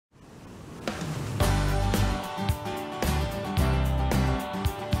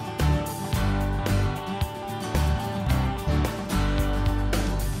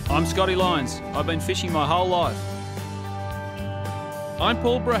I'm Scotty Lyons. I've been fishing my whole life. I'm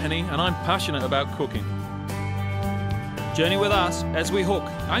Paul Breheny and I'm passionate about cooking. Journey with us as we hook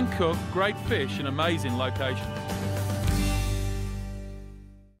And cook great fish in amazing locations.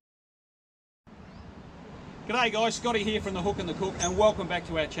 G'day guys, Scotty here from the Hook and the Cook, and welcome back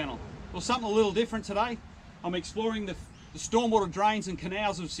to our channel. Well, something a little different today. I'm exploring the stormwater drains and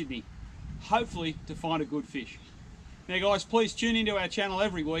canals of Sydney, hopefully to find a good fish. Now guys, please tune into our channel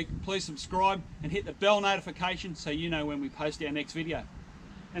every week. Please subscribe and hit the bell notification so you know when we post our next video.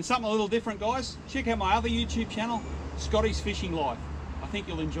 And something a little different guys, check out my other YouTube channel, Scotty's Fishing Life. I think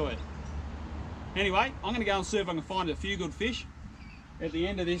you'll enjoy it. Anyway, I'm going to go and see if I can find a few good fish at the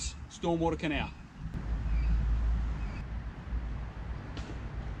end of this stormwater canal.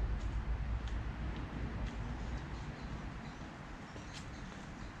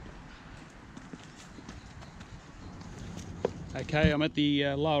 Okay, I'm at the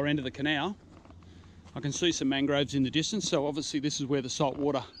lower end of the canal. I can see some mangroves in the distance, so obviously this is where the salt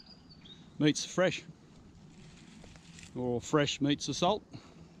water meets the fresh, or fresh meets the salt.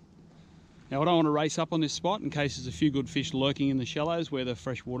 Now I don't want to race up on this spot in case there's a few good fish lurking in the shallows where the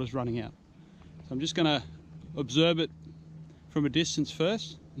fresh water's running out. So I'm just going to observe it from a distance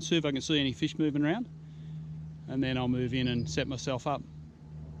first and see if I can see any fish moving around, and then I'll move in and set myself up.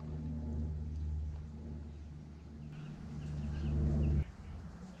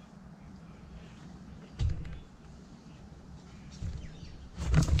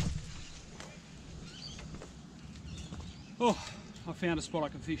 Oh, I found a spot I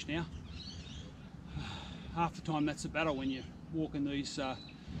can fish now. Half the time that's a battle when you're walking these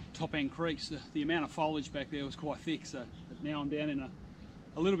top end creeks. The amount of foliage back there was quite thick, so but now I'm down in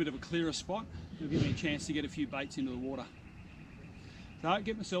a little bit of a clearer spot. It'll give me a chance to get a few baits into the water. So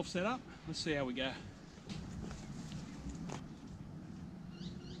get myself set up, let's see how we go.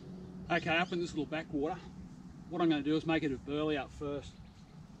 Okay, up in this little backwater, what I'm going to do is make it a burley up first.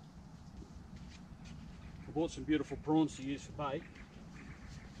 I bought some beautiful prawns to use for bait.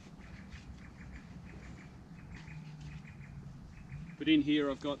 But in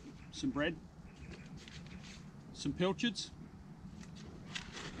here I've got some bread, some pilchards,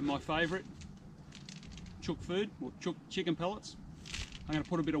 and my favourite, chook food, or chook chicken pellets. I'm going to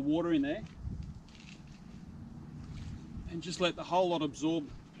put a bit of water in there and just let the whole lot absorb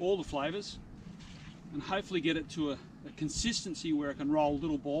all the flavours and hopefully get it to a consistency where I can roll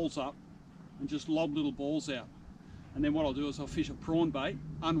little balls up and just lob little balls out. And then what I'll do is I'll fish a prawn bait,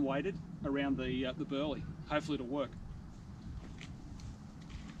 unweighted, around the burley. Hopefully it'll work.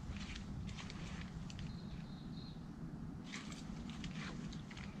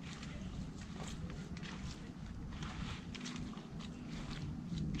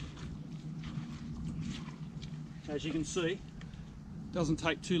 As you can see, it doesn't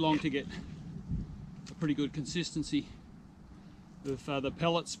take too long to get a pretty good consistency of the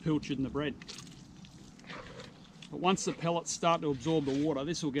pellets, pilchard and the bread. But once the pellets start to absorb the water,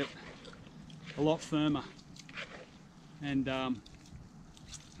 this will get a lot firmer and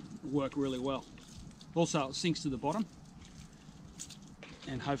work really well. Also it sinks to the bottom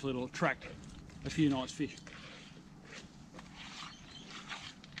and hopefully it'll attract a few nice fish.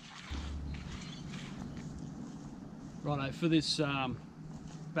 Righto, for this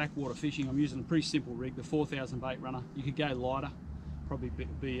backwater fishing I'm using a pretty simple rig, the 4000 bait runner. You could go lighter, probably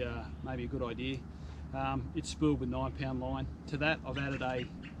be maybe a good idea. It's spooled with 9-pound line. To that I've added a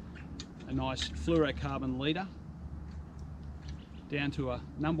nice fluorocarbon leader down to a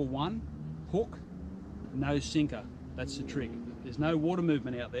 #1 hook, no sinker. That's the trick. There's no water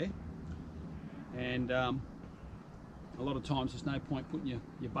movement out there, and a lot of times there's no point putting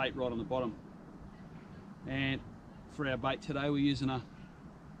your bait right on the bottom. And for our bait today we're using a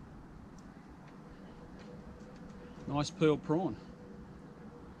nice pearl prawn,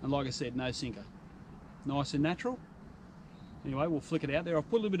 and like I said, no sinker. Nice and natural. Anyway, we'll flick it out there. I've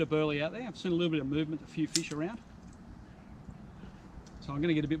put a little bit of burley out there. I've seen a little bit of movement, a few fish around. So I'm going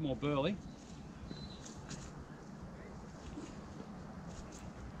to get a bit more burley.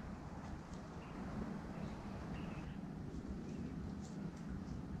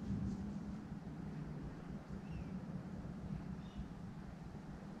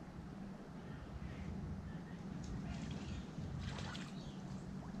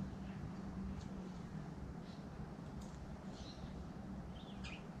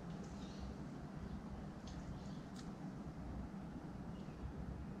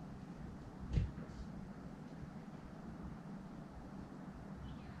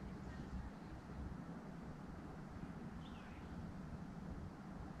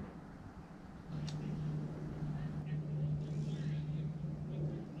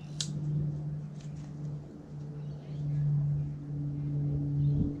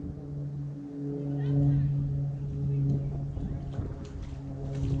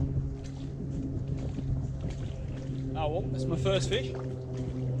 well, that's my first fish.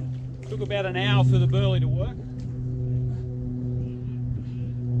 Took about an hour for the burley to work.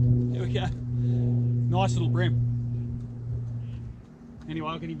 Here we go. Nice little bream. Anyway,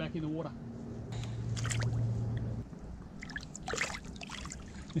 I'll get him back in the water.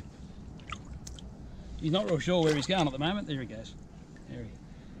 He's not real sure where he's going at the moment. There he goes.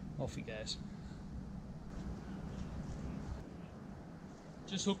 Off he goes.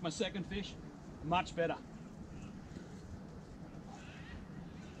 Just hooked my second fish. Much better.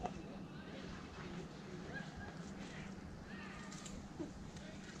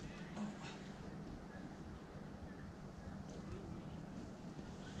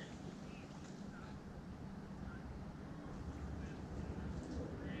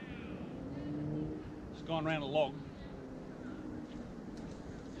 It's gone around a log.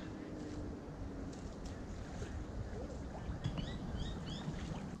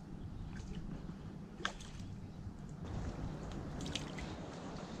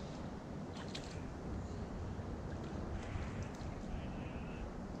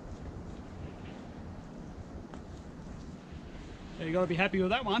 So you got to be happy with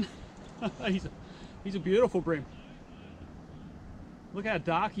that one. he's a beautiful bream. Look how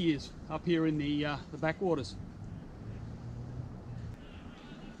dark he is up here in the backwaters.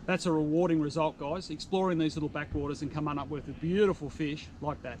 That's a rewarding result, guys, exploring these little backwaters and coming up with a beautiful fish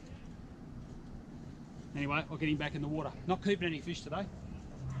like that. Anyway, I'll get him back in the water. Not keeping any fish today.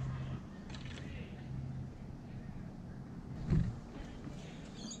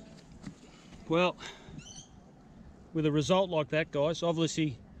 Well, with a result like that, guys,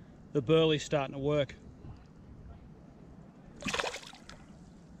 obviously the burley's starting to work.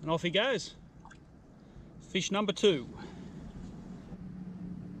 And off he goes. Fish number 2.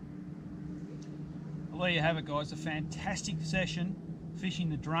 Well, there you have it, guys. A fantastic session fishing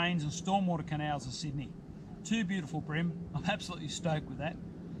the drains and stormwater canals of Sydney. 2 beautiful bream. I'm absolutely stoked with that.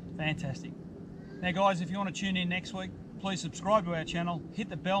 Fantastic. Now, guys, if you want to tune in next week, please subscribe to our channel, hit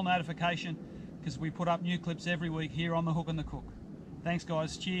the bell notification, because we put up new clips every week here on the Hook and the Cook. Thanks,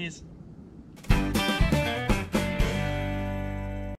 guys. Cheers.